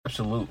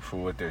absolute for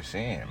what they're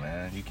saying,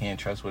 man. You can't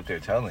trust what they're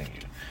telling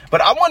you.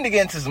 But I wanted to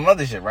get into some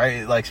other shit,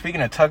 right? Like,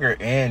 speaking of Tucker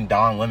and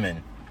Don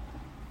Lemon.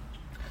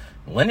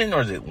 Lennon,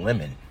 or is it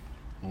Lemon?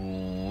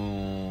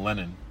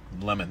 Lemon.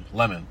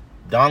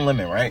 Don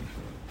Lemon, right?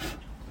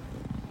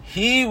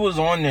 He was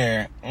on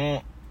there.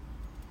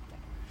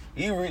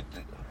 He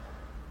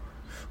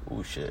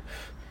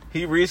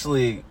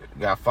recently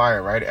got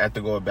fired, right?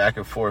 After going back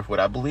and forth with,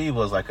 I believe,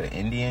 was like an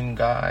Indian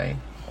guy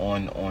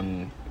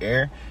on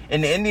air.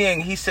 And the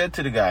Indian, he said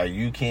to the guy,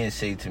 "You can't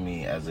say to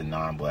me as a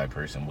non-black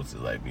person what's it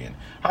like being."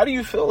 How do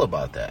you feel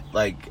about that?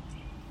 Like,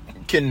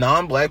 can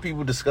non-black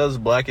people discuss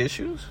black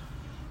issues?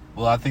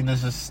 Well, I think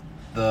this is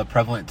the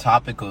prevalent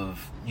topic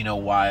of,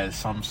 why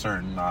some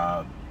certain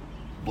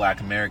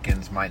black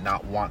Americans might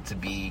not want to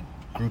be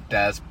grouped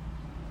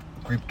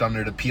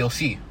under the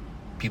POC,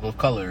 people of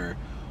color,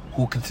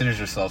 who considers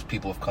themselves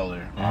people of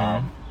color.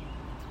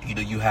 Mm-hmm.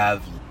 You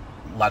have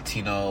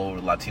Latino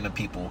or Latina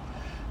people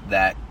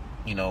that,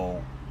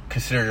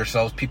 consider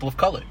themselves people of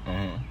color.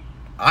 Mm-hmm.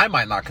 I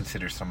might not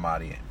consider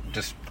somebody,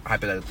 just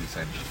hypothetically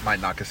saying,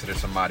 might not consider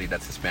somebody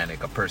that's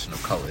Hispanic a person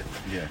of color.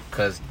 Yeah.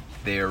 Because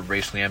they're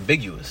racially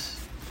ambiguous.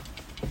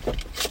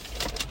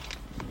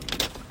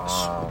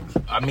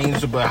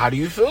 But how do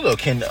you feel though?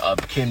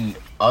 Can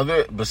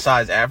other,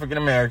 besides African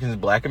Americans,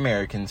 Black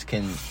Americans,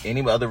 can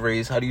any other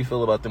race? How do you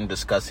feel about them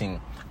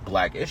discussing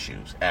black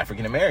issues,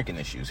 African American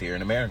issues here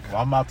in America?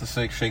 Well, I'm about to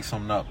shake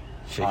something up.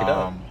 Shake it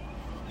up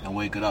and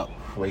wake it up.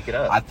 Wake it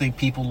up. I think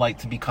people like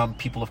to become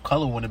people of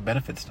color when it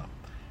benefits them,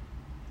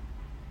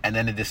 and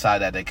then they decide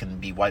that they can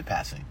be white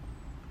passing.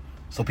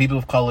 So people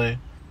of color,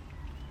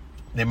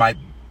 they might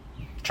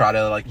try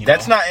to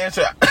That's not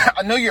answer.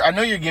 I know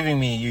you're giving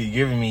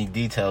me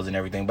details and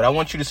everything, but I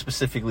want you to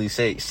specifically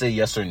say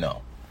yes or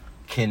no.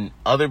 Can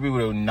other people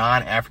who are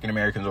non-African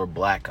Americans or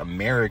Black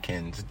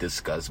Americans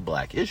discuss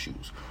black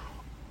issues?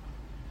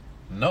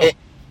 No.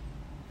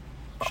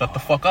 Shut the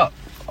fuck up.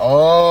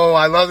 Oh,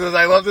 I love this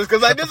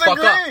because I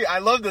disagree. I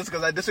love this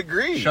because I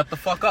disagree. Shut the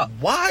fuck up.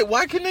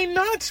 Why can they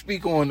not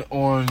speak on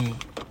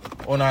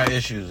our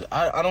issues?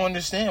 I don't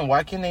understand.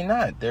 Why can they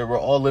not? We're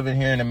all living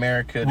here in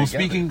America well,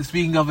 together.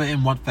 Speaking of it,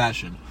 in what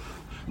fashion?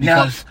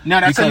 Now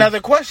that's another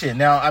question.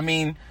 Now, I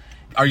mean,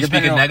 are you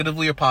speaking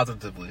negatively or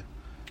positively?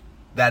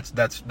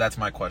 That's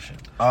my question.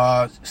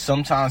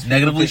 Sometimes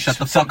negatively. Shut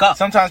the fuck up.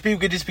 Sometimes people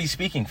could just be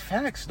speaking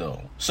facts,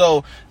 though.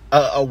 So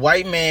a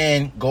white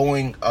man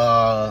going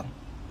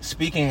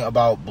speaking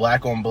about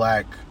black on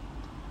black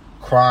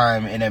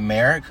crime in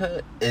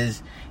America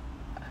is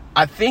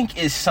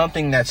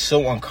something that's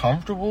so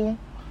uncomfortable,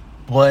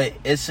 but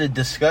it's a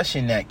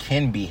discussion that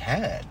can be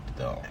had,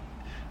 though.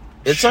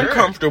 It's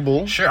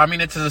uncomfortable. Sure. I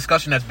mean, it's a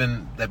discussion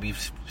that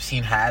we've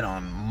seen had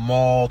on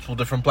multiple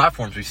different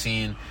platforms. We've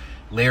seen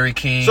Larry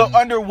King. So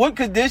under what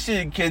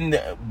condition can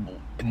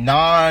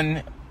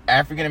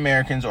non-African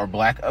Americans or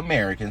Black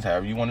Americans,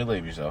 however you want to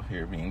label yourself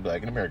here, being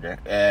Black in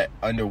America,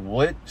 under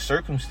what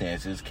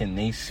circumstances can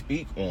they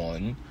speak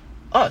on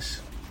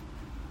us?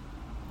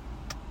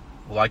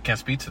 Well, I can't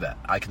speak to that.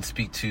 I can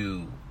speak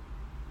to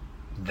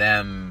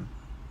them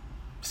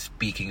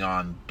speaking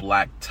on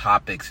black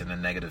topics in a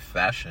negative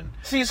fashion.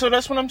 See, so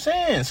that's what I'm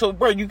saying. So,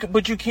 bro, you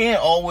can't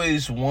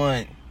always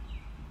want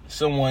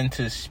someone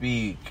to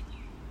speak,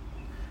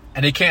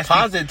 and they can't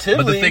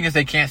positively. But the thing is,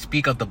 they can't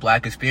speak of the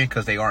black experience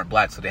because they aren't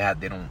black, so they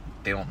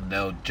don't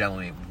know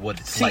generally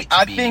what it's like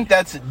to be. I think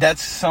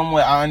that's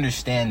somewhat. I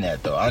understand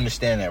that though. I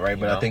understand that, right?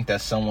 But I think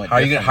that's somewhat. How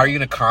are you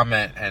gonna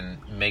comment and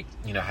make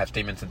have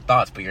statements and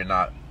thoughts, but you're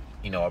not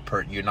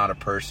you're not a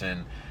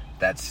person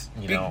that's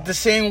the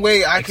same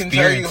way I can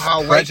tell you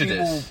how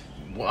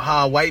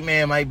how a white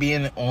man might be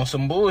on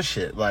some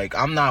bullshit. Like,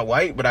 I'm not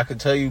white, but I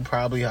could tell you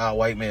probably how a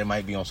white man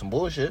might be on some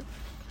bullshit.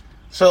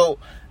 So,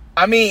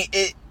 I mean,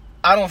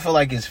 I don't feel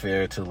like it's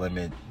fair to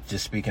limit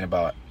just speaking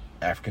about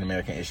African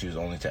American issues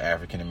only to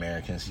African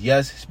Americans.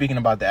 Yes, speaking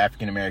about the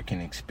African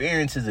American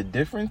experience is a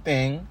different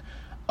thing.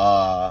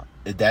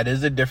 That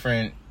is a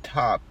different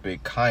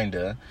topic,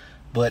 kinda.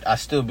 But I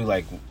still feel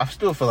like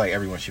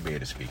everyone should be able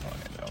to speak on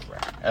it, though,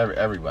 right?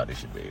 Everybody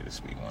should be able to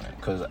speak on it,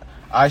 because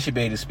I should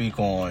be able to speak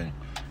on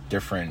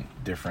different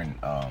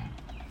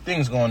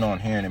things going on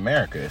here in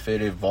America. If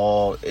it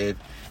involves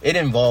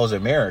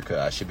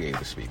America, I should be able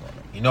to speak on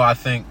it. I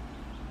think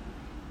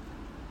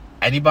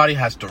anybody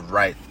has the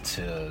right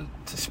to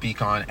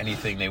speak on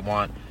anything they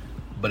want,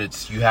 but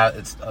it's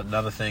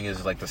another thing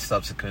is like the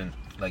subsequent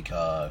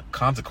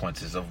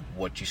consequences of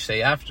what you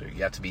say after.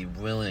 You have to be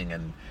willing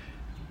and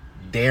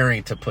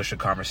daring to push a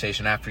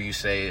conversation after you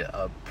say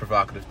a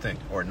provocative thing,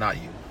 or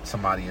not you,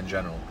 somebody in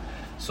general.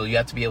 So you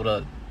have to be able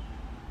to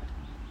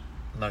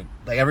like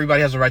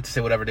everybody has a right to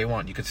say whatever they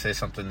want. You could say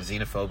something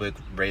xenophobic,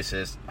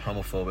 racist,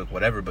 homophobic,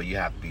 whatever, but you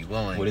have to be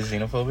willing. What is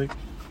xenophobic?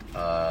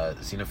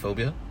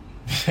 Xenophobia.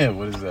 Yeah,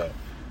 what is that?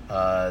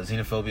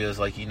 Xenophobia is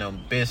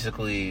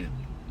basically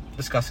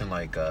discussing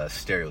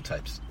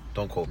stereotypes.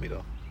 Don't quote me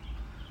though.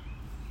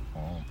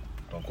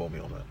 Don't quote me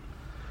on that.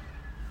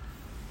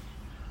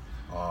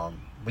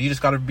 But you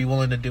just got to be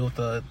willing to deal with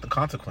the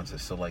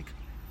consequences. So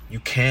you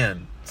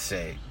can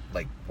say,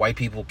 like, white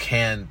people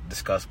can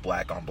discuss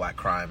black on black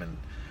crime,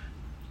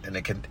 and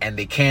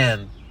they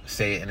can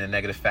say it in a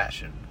negative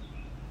fashion,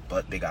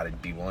 but they got to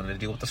be willing to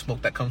deal with the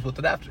smoke that comes with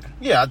it after.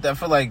 Yeah, I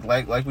feel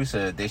like we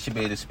said, they should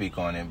be able to speak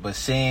on it. But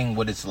saying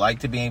what it's like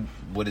being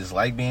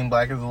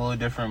black is a little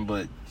different.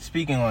 But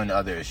speaking on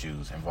other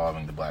issues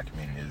involving the black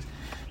community is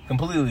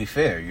completely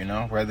fair. You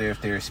know, whether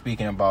if they're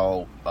speaking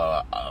about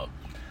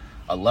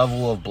a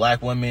level of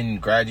black women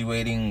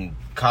graduating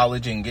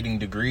college and getting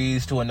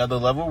degrees to another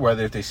level,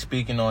 whether if they're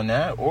speaking on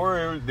that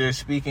or they're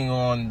speaking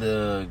on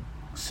the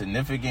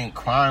significant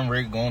crime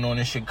rate going on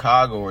in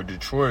Chicago or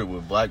Detroit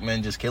with black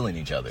men just killing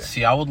each other.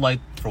 See, I would like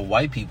for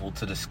white people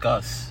to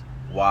discuss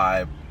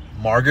why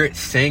Margaret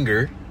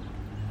Sanger,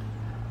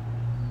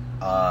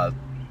 the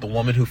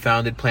woman who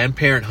founded Planned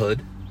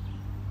Parenthood,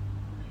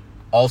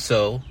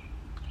 also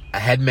a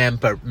head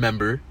member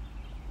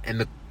in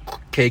the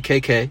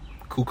KKK,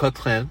 Ku Klux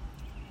Klan.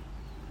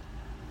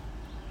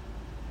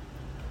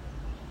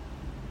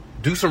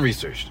 Do some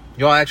research.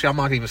 Y'all, actually, I'm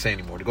not even saying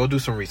anymore. Go do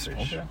some research.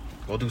 Okay.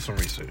 Go do some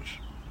research.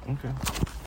 Okay.